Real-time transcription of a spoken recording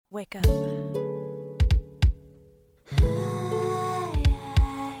Wake up.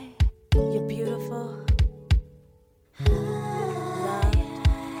 You're beautiful. Loved.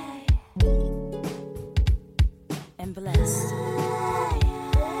 And blessed.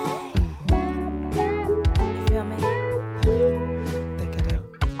 You feel me? Think I do.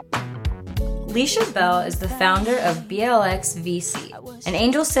 Leisha Bell is the founder of BLX VC, an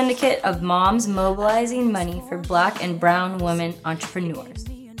angel syndicate of moms mobilizing money for Black and brown women entrepreneurs.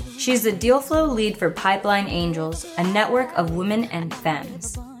 She's the deal flow lead for Pipeline Angels, a network of women and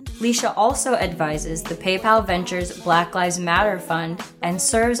femmes. Leisha also advises the PayPal Ventures Black Lives Matter Fund and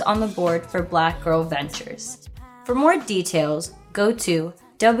serves on the board for Black Girl Ventures. For more details, go to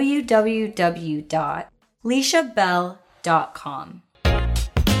www.leishabell.com.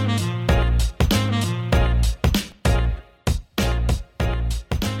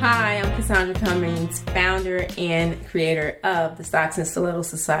 Hi, I'm Cassandra Cummings, founder and creator of the Stocks and Stilleto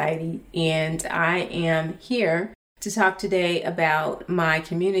Society, and I am here to talk today about my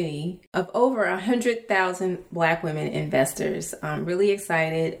community of over 100,000 Black women investors. I'm really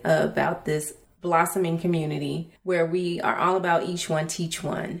excited about this blossoming community where we are all about each one, teach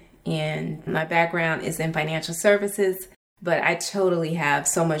one. And my background is in financial services, but I totally have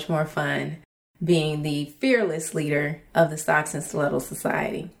so much more fun being the fearless leader of the Stocks and Stilleto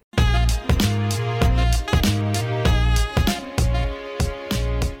Society.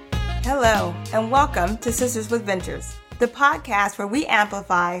 Hello, and welcome to Sisters with Ventures, the podcast where we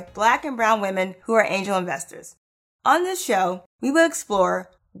amplify Black and brown women who are angel investors. On this show, we will explore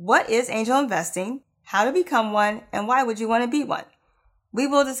what is angel investing, how to become one, and why would you want to be one. We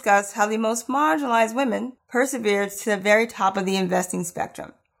will discuss how the most marginalized women persevered to the very top of the investing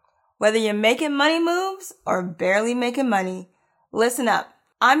spectrum. Whether you're making money moves or barely making money, listen up.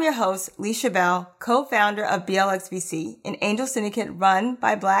 I'm your host, Leisha Bell, co-founder of BLX VC, an angel syndicate run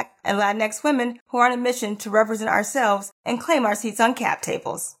by Black and Latinx women who are on a mission to represent ourselves and claim our seats on cap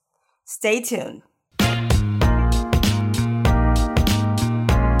tables. Stay tuned.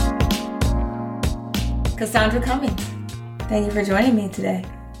 Cassandra Cummings, thank you for joining me today.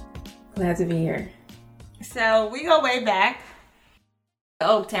 Glad to be here. So we go way back.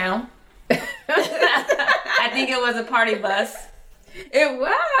 Oaktown. I think it was a party bus. It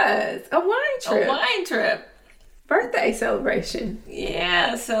was a wine trip. A wine trip. Birthday celebration.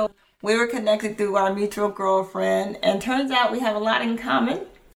 Yeah, so we were connected through our mutual girlfriend, and turns out we have a lot in common.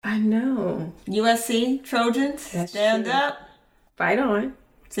 I know. USC Trojans, That's stand true. up. Fight on.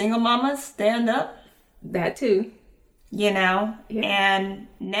 Single mamas, stand up. That too. You know, Yeah. and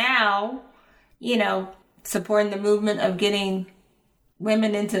now, supporting the movement of getting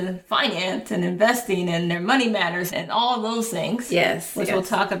women into finance and investing and their money matters and all those things. Yes. Which yes. we'll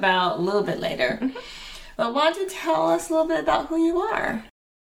talk about a little bit later. Mm-hmm. But why don't you tell us a little bit about who you are?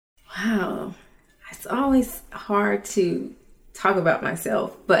 Wow. It's always hard to talk about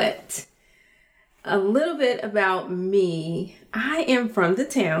myself, but a little bit about me. I am from the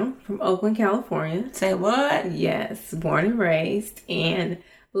town, from Oakland, California. Say what? Yes, born and raised, and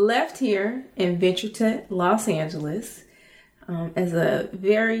left here and ventured to Los Angeles as a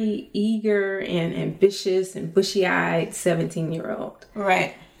very eager and ambitious and bushy-eyed 17-year-old.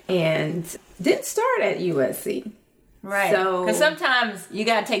 Right. And didn't start at USC. Right. So, because sometimes you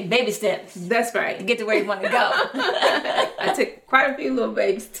got to take baby steps that's right. to get to where you want to go. I took quite a few little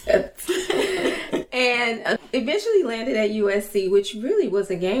baby steps. And eventually landed at USC, which really was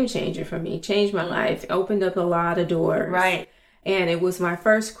a game changer for me. Changed my life. Opened up a lot of doors. Right. And it was my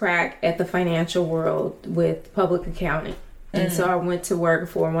first crack at the financial world with public accounting. And so I went to work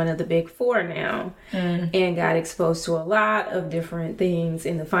for one of the big four now and got exposed to a lot of different things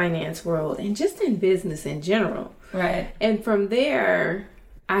in the finance world and just in business in general. Right. And from there,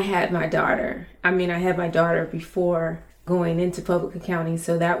 I had my daughter. I had my daughter before going into public accounting,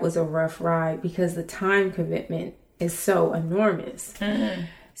 so that was a rough ride because the time commitment is so enormous.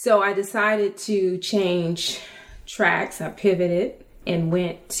 So I decided to change tracks. I pivoted and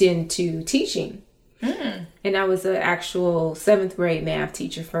went into teaching. And I was an actual 7th grade math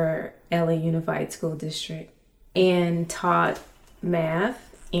teacher for LA Unified School District and taught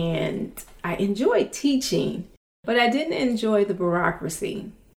math, and I enjoyed teaching, but I didn't enjoy the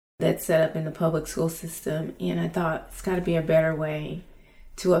bureaucracy that's set up in the public school system. And I thought it's got to be a better way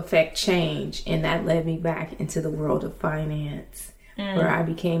to affect change. And that led me back into the world of finance, where I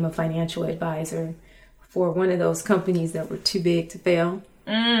became a financial advisor for one of those companies that were too big to fail.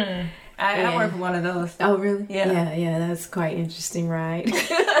 I work for one of those. Oh, really? Yeah. Yeah, that's quite interesting, right?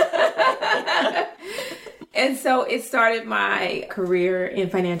 And so it started my career in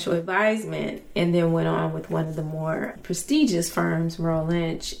financial advisement, and then went on with one of the more prestigious firms, Merrill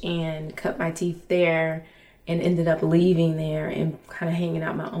Lynch, and cut my teeth there, and ended up leaving there and kind of hanging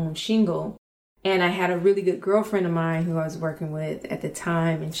out my own shingle. And I had a really good girlfriend of mine who I was working with at the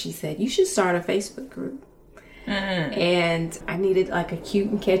time, and she said, you should start a Facebook group. And I needed like a cute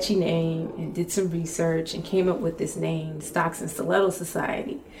and catchy name, and did some research and came up with this name, Stocks and Stilleto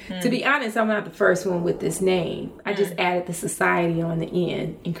Society. To be honest, I'm not the first one with this name. I just added the society on the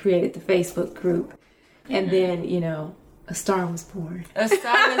end and created the Facebook group. And then, you know, a star was born. A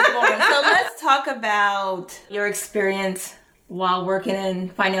star was born. So let's talk about your experience while working in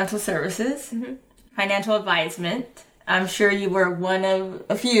financial services, financial advisement. I'm sure you were one of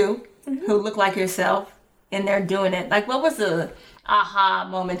a few who look like yourself in there doing it. Like, what was the aha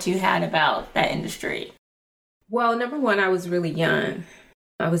moment you had about that industry? Well, number one, I was really young.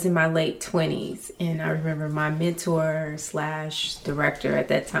 I was in my late 20s, and I remember my mentor / director at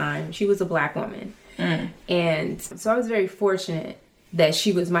that time, she was a Black woman. And so I was very fortunate that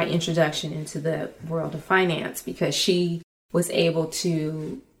she was my introduction into the world of finance, because she was able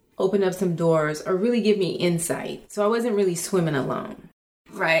to open up some doors or really give me insight. So I wasn't really swimming alone.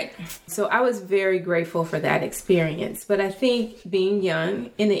 Right. So I was very grateful for that experience. But I think being young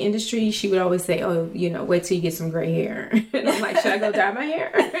in the industry, she would always say, oh, you know, wait till you get some gray hair. And I'm like, should I go dye my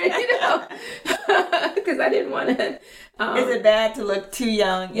hair? You know, because I didn't want to. Is it bad to look too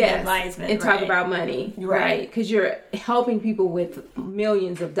young in advisement? And talk about money. Right. Because you're helping people with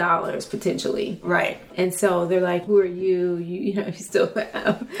millions of dollars potentially. Right. And so they're like, who are you? You know, you still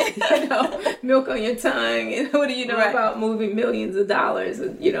have, you know, milk on your tongue. And what do you know about moving millions of dollars,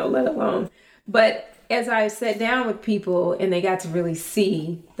 you know, let alone. But as I sat down with people and they got to really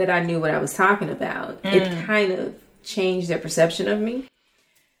see that I knew what I was talking about, it kind of changed their perception of me.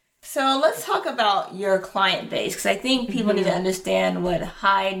 So let's talk about your client base, because I think people need to understand what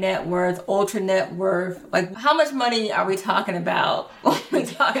high net worth, ultra net worth, like how much money are we talking about when we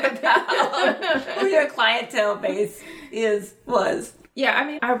talk about who your clientele base was? Yeah, I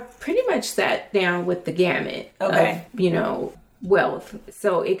mean, I pretty much sat down with the gamut of, you know, wealth.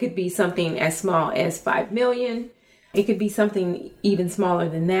 So it could be something as small as 5 million. It could be something even smaller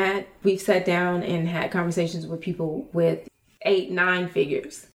than that. We've sat down and had conversations with people with 8-9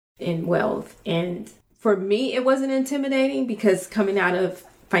 figures in wealth. And for me, it wasn't intimidating, because coming out of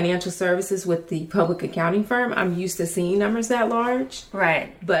financial services with the public accounting firm, I'm used to seeing numbers that large.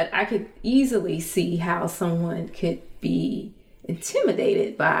 Right. But I could easily see how someone could be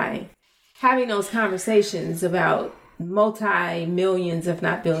intimidated by having those conversations about multi-millions, if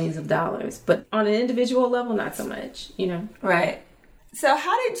not billions of dollars. But on an individual level, not so much, you know? Right. So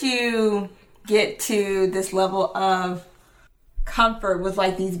how did you get to this level of comfort with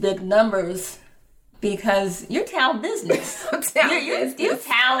like these big numbers? Because you're town business. You're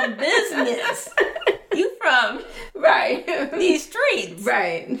town business. You from these streets.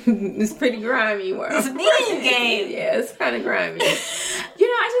 Right. It's pretty grimy world. It's mean game. Yeah, it's kind of grimy. You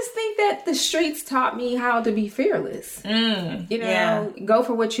know, I just think that the streets taught me how to be fearless. You know, go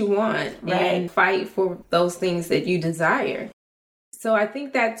for what you want and fight for those things that you desire. So I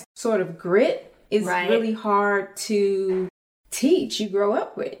think that sort of grit is really hard to teach. You grow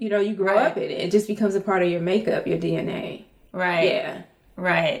up with, you know, you grow up in it. It just becomes a part of your makeup, your DNA. Right. Yeah.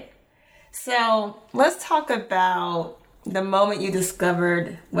 Right. So let's talk about the moment you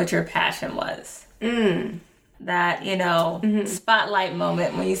discovered what your passion was. That, you know, spotlight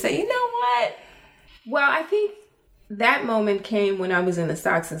moment when you say, you know what? Well, I think that moment came when I was in the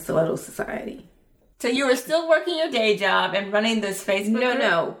Stocks and Stilleto Society. So you were still working your day job and running this Facebook group?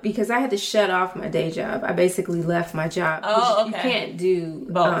 No, because I had to shut off my day job. I basically left my job. Oh, okay. You can't do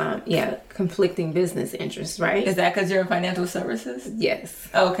both. Conflicting business interests, right? Is that because you're in financial services? Yes.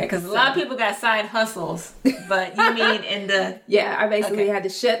 Okay, because a lot of people got side hustles, but you mean in the... Yeah, I basically had to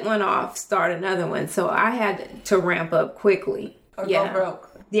shut one off, start another one. So I had to ramp up quickly. Or go broke.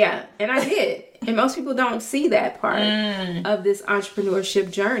 Yeah, and I did. And most people don't see that part of this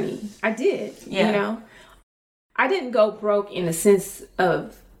entrepreneurship journey. I did, you know. I didn't go broke in the sense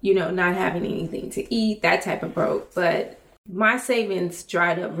of, you know, not having anything to eat, that type of broke. But my savings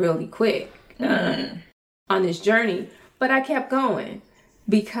dried up really quick on this journey. But I kept going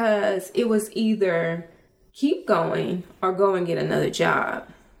because it was either keep going or go and get another job.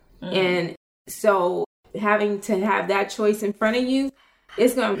 And so having to have that choice in front of you,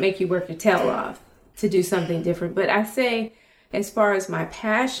 it's going to make you work your tail off to do something different. But I say, as far as my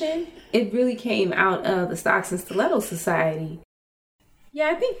passion, it really came out of the Stocks and Stilleto Society. Yeah,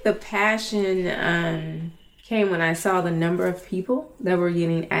 I think the passion came when I saw the number of people that were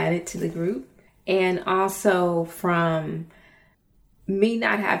getting added to the group. And also from me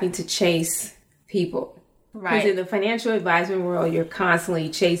not having to chase people. Right. Because in the financial advisement world, you're constantly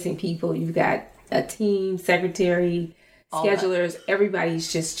chasing people. You've got a team, secretary, schedulers.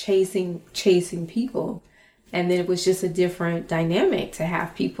 Everybody's just chasing people. And then it was just a different dynamic to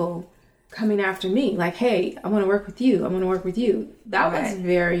have people coming after me. Like, hey, I want to work with you. I want to work with you. That was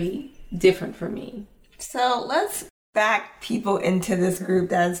very different for me. So let's back people into this group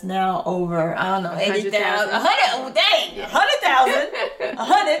that's now over, I don't know, 80,000,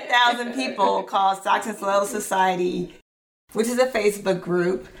 100,000 people called Stocks and Stilleto Society, which is a Facebook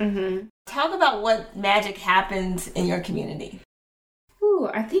group. Mm-hmm. Talk about what magic happens in your community. Ooh,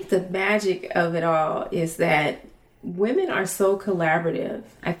 I think the magic of it all is that women are so collaborative.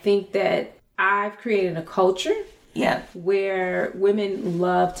 I think that I've created a culture where women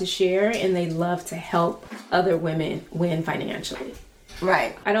love to share and they love to help other women win financially.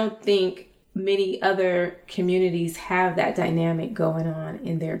 Right. I don't think many other communities have that dynamic going on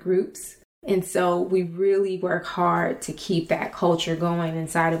in their groups. And so we really work hard to keep that culture going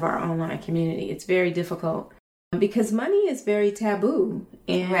inside of our online community. It's very difficult because money is very taboo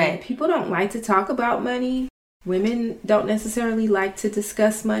and people don't like to talk about money. Women don't necessarily like to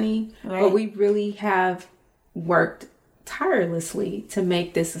discuss money, but we really have worked tirelessly to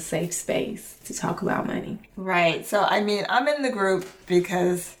make this a safe space to talk about money. Right. So, I mean, I'm in the group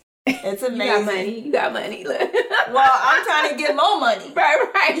because it's amazing. You got money. Well, I'm trying to get more money.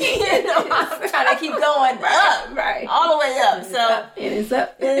 Right. You know, I'm trying to keep going up. Right. All the way up. It's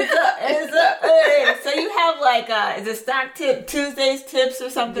up. Hey, so you have like, is it Stock Tip Tuesdays tips or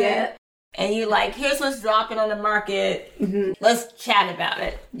something? Yeah. And you like, here's what's dropping on the market. Mm-hmm. Let's chat about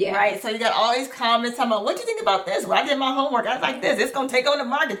it. Yeah. Right? So you got all these comments talking about, what do you think about this? Well, I did my homework. I was like this. It's going to take over the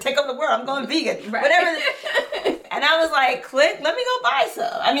market, take over the world. I'm going vegan. Right. Whatever. And I was like, click, let me go buy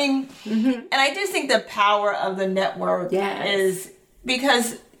some. I mean, and I just think the power of the network is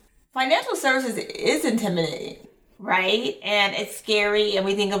because financial services is intimidating. Right? And it's scary. And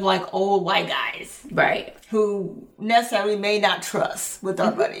we think of like old white guys. Right. Who necessarily may not trust with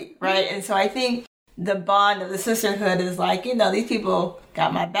our money. Right? And so I think the bond of the sisterhood is like, you know, these people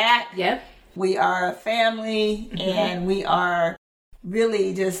got my back. Yep. We are a family and we are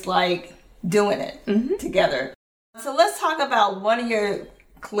really just like doing it together. So let's talk about one of your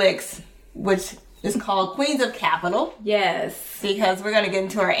cliques, which is called Queens of Capital. Yes. Because we're going to get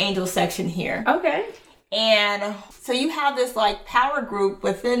into our angel section here. Okay. And so you have this like power group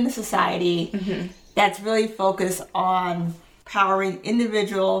within the society that's really focused on powering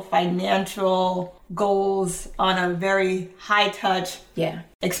individual financial goals on a very high touch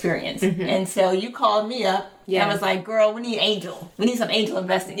experience. And so you called me up and I was like, girl, we need some angel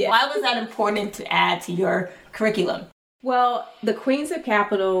investing. Yeah. Why was that important to add to your curriculum? Well, the Queens of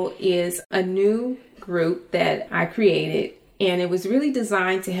Capital is a new group that I created. And it was really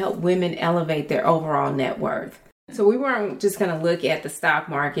designed to help women elevate their overall net worth. So we weren't just going to look at the stock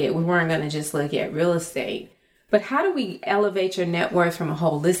market. We weren't going to just look at real estate. But how do we elevate your net worth from a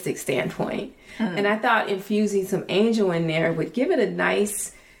holistic standpoint? And I thought infusing some angel in there would give it a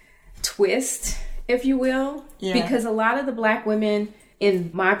nice twist, if you will. Yeah. Because a lot of the Black women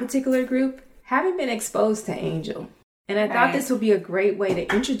in my particular group haven't been exposed to angel. And I thought this would be a great way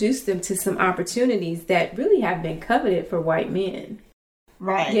to introduce them to some opportunities that really have been coveted for white men.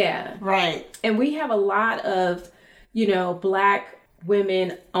 Right. Yeah. Right. And we have a lot of, you know, Black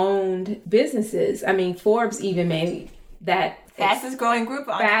women-owned businesses. I mean, Forbes even made that fastest growing group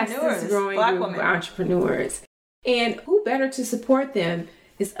of entrepreneurs. And who better to support them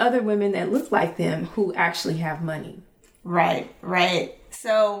is other women that look like them who actually have money. Right. Right.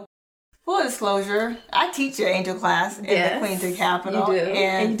 So, full disclosure, I teach your angel class in the Queens of Capital. You do.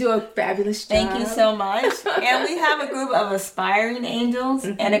 And you do a fabulous job. Thank you so much. And we have a group of aspiring angels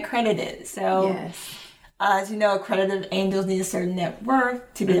and accredited. So, as you know, accredited angels need a certain net worth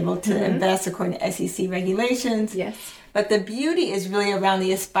to be able to invest according to SEC regulations. Yes. But the beauty is really around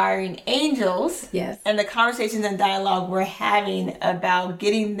the aspiring angels and the conversations and dialogue we're having about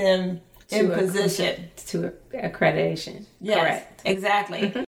getting them in position. To accreditation. Yes, correct.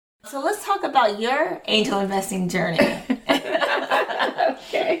 Exactly. So let's talk about your angel investing journey.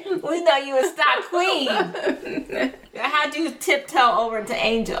 Okay. We know you a stock queen. How'd you tiptoe over to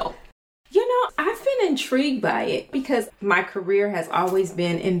angel? You know, I've been intrigued by it because my career has always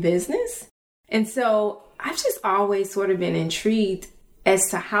been in business. And so I've just always sort of been intrigued as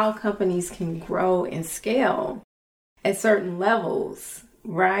to how companies can grow and scale at certain levels,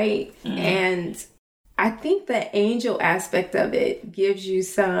 right? And I think the angel aspect of it gives you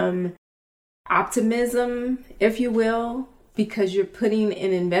some optimism, if you will, because you're putting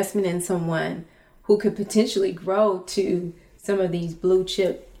an investment in someone who could potentially grow to some of these blue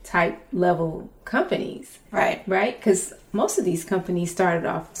chip type level companies. Right. Right? Because most of these companies started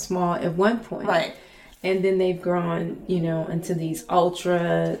off small at one point. Right. And then they've grown, into these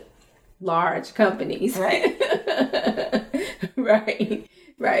ultra large companies. Right. Right.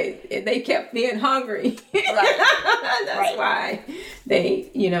 Right. And they kept being hungry. Right. That's why they,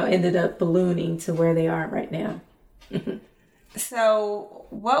 ended up ballooning to where they are right now. So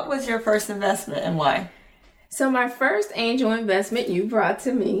what was your first investment and why? So my first angel investment you brought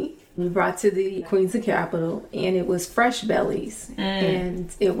to me. You brought to the Queens of Capital, and it was Fresh Bellies.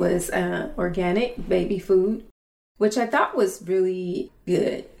 And it was organic baby food, which I thought was really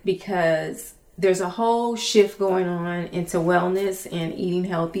good because there's a whole shift going on into wellness and eating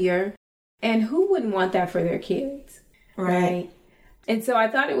healthier. And who wouldn't want that for their kids? Right. And so I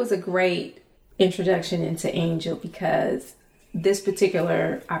thought it was a great introduction into Angel because this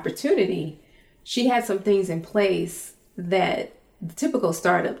particular opportunity, she had some things in place that the typical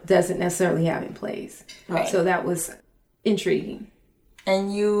startup doesn't necessarily have in place. Right. So that was intriguing.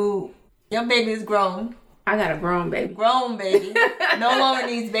 And your baby is grown. I got a grown baby. Grown baby. No longer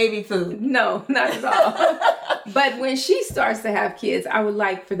needs baby food. No, not at all. But when she starts to have kids, I would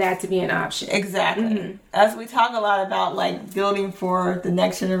like for that to be an option. Exactly. As we talk a lot about like building for the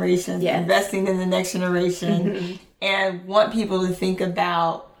next generation, investing in the next generation, and want people to think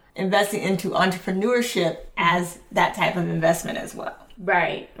about investing into entrepreneurship as that type of investment as well.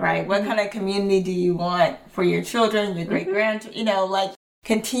 Right. Right. What kind of community do you want for your children, your great grandchildren, like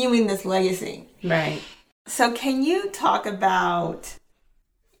continuing this legacy. Right. So can you talk about,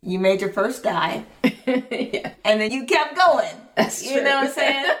 you made your first dive, Yeah. and then you kept going. That's true. You know what I'm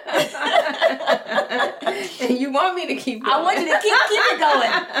saying? And you want me to keep going. I want you to keep it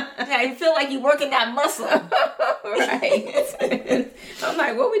going. Yeah, you feel like you're working that muscle. Right. I'm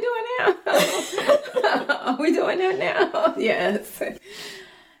like, what are we doing now? Are we doing that now? Yes.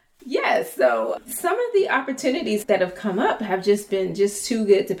 Yes. So some of the opportunities that have come up have just been too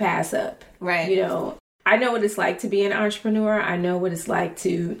good to pass up. Right. You know, I know what it's like to be an entrepreneur. I know what it's like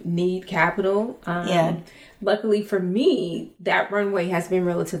to need capital. Luckily for me, that runway has been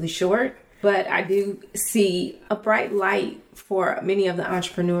relatively short, but I do see a bright light for many of the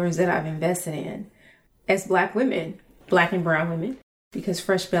entrepreneurs that I've invested in as Black women, Black and brown women, because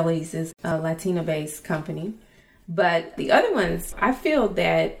Fresh Bellies is a Latina-based company. But the other ones, I feel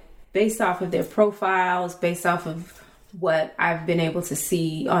that based off of their profiles, based off of what I've been able to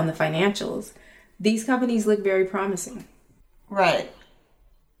see on the financials, these companies look very promising. Right.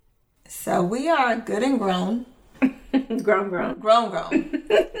 So we are good and grown. Grown.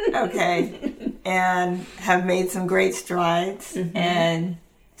 Okay. And have made some great strides and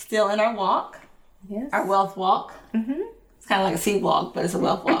still in our walk. Yes. Our wealth walk. It's kind of like a C walk, but it's a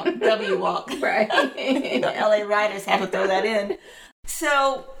wealth walk. W walk. Right. The LA Riders have to throw that in.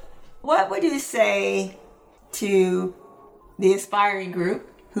 So what would you say to the aspiring group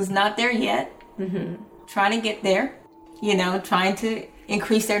who's not there yet, trying to get there, trying to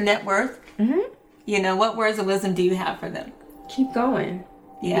increase their net worth? What words of wisdom do you have for them? Keep going.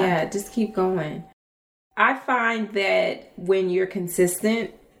 Yeah, just keep going. I find that when you're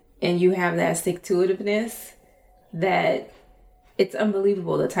consistent and you have that stick-to-itiveness, that it's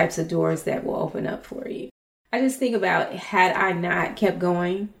unbelievable the types of doors that will open up for you. I just think about, had I not kept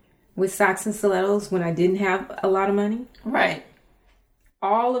going with socks and stilettos when I didn't have a lot of money, right,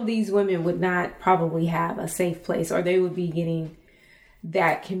 all of these women would not probably have a safe place, or they would be getting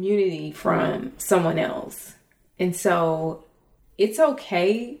that community from someone else. And so it's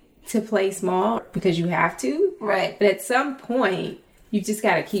okay to play small because you have to. Right. But at some point, you just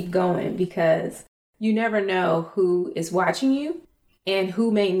got to keep going because you never know who is watching you and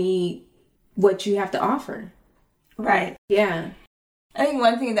who may need what you have to offer. Right. Yeah. I think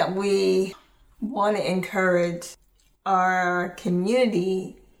one thing that we want to encourage our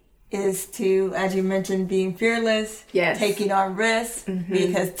community is to, as you mentioned, being fearless, taking on risks,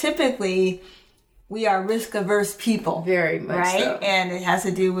 because typically we are risk-averse people. Very much right? so. And it has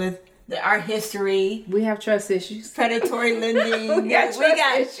to do with our history. We have trust issues. Predatory lending. we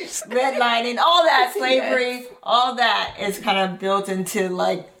got issues. Redlining, all that, slavery, all that is kind of built into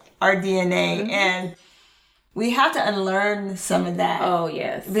like our DNA. And we have to unlearn some of that. Oh,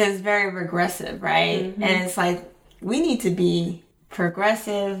 yes. Because it's very regressive, right? And it's like, we need to be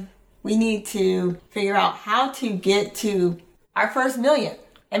progressive. We need to figure out how to get to our first million.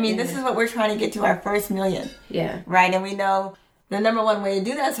 I mean, this is what we're trying to get to, our first million. Yeah. Right? And we know the number one way to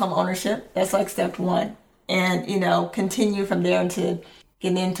do that is home ownership. That's like step one. And, continue from there into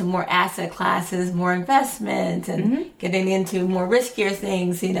getting into more asset classes, more investments, and getting into more riskier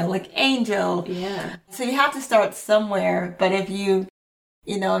things, like angel. Yeah. So you have to start somewhere. But if you,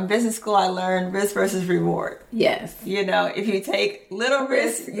 in business school, I learned risk versus reward. Yes. If you take little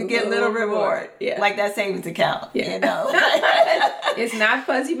risk, you get little reward. Yeah. Like that savings account, It's not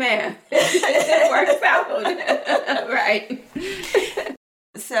fuzzy math. It works out. Right.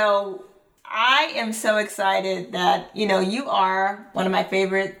 So I am so excited that, you are one of my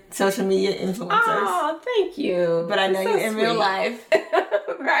favorite social media influencers. Oh, thank you. But I know you in real life.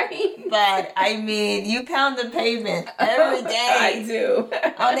 Right. But you pound the pavement every day. I do.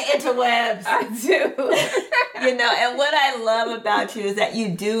 On the interwebs. I do. And what I love about you is that you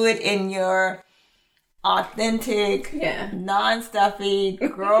do it in your authentic, non-stuffy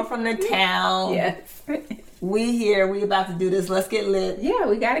girl from the town. Yes. We about to do this. Let's get lit. Yeah,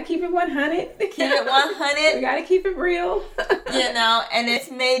 we got to keep it 100. Keep it 100. We got to keep it real. And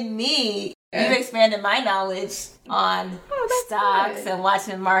it's made me, you've expanded my knowledge on stocks and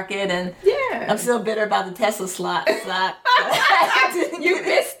watching the market. And I'm still bitter about the Tesla stock. You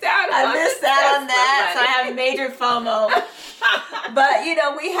missed out on I missed out on that. So I have major FOMO. But,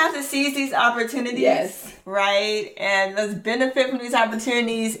 we have to seize these opportunities. Yes. Right? And let's benefit from these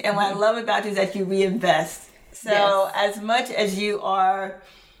opportunities. And what I love about you is that you reinvest. So as much as you are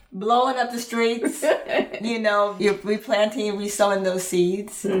blowing up the streets, you're replanting, resowing those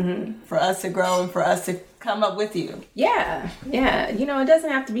seeds for us to grow and for us to come up with you. Yeah. It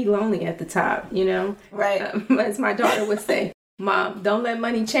doesn't have to be lonely at the top, Right. As my daughter would say, Mom, don't let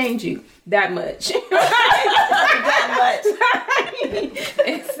money change you that much. That much.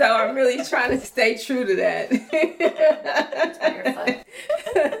 And so I'm really trying to stay true to that.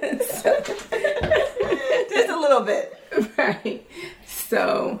 Just a little bit. Right.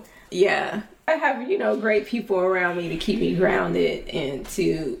 So, yeah. I have, great people around me to keep me grounded and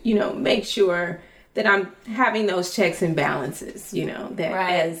to, make sure that I'm having those checks and balances, that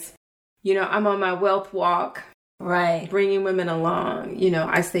as, I'm on my wealth walk. Right. Bringing women along,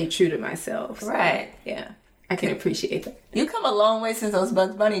 I stay true to myself. So, right. Yeah. I can appreciate that. You come a long way since those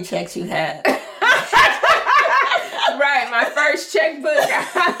Bugs Bunny checks you had. Right. My first checkbook out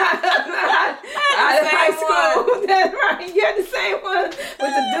of high school. That's right. You had the same one with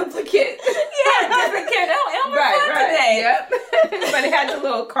the duplicate. Duplicate. Right. Yep. But it had the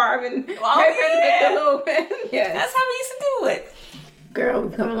little carbon paper. The little, yes. That's how we used to do it. Girl,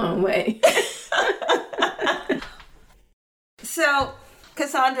 we've come a long way. So,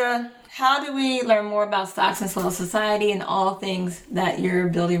 Cassandra, how do we learn more about Stocks and Stilleto Society and all things that you're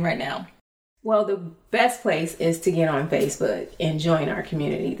building right now? Well, the best place is to get on Facebook and join our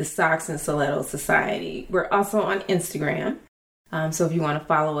community, the Stocks and Stilleto Society. We're also on Instagram. So if you want to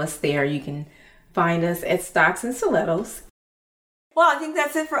follow us there, you can find us at Stocks and Stilettos. Well, I think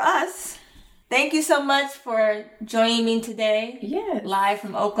that's it for us. Thank you so much for joining me today. Yes. Live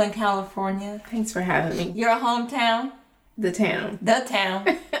from Oakland, California. Thanks for having me. Your hometown. The town.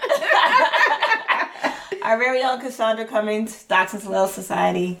 Our very own Cassandra Cummings, Stocks and Stilleto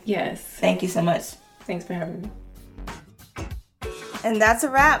Society. Yes. Thank you so much. Thanks for having me. And that's a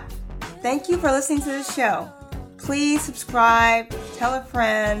wrap. Thank you for listening to this show. Please subscribe, tell a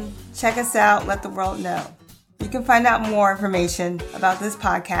friend, check us out, let the world know. You can find out more information about this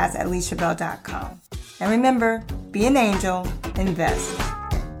podcast at LeishaBell.com. And remember, be an angel, invest.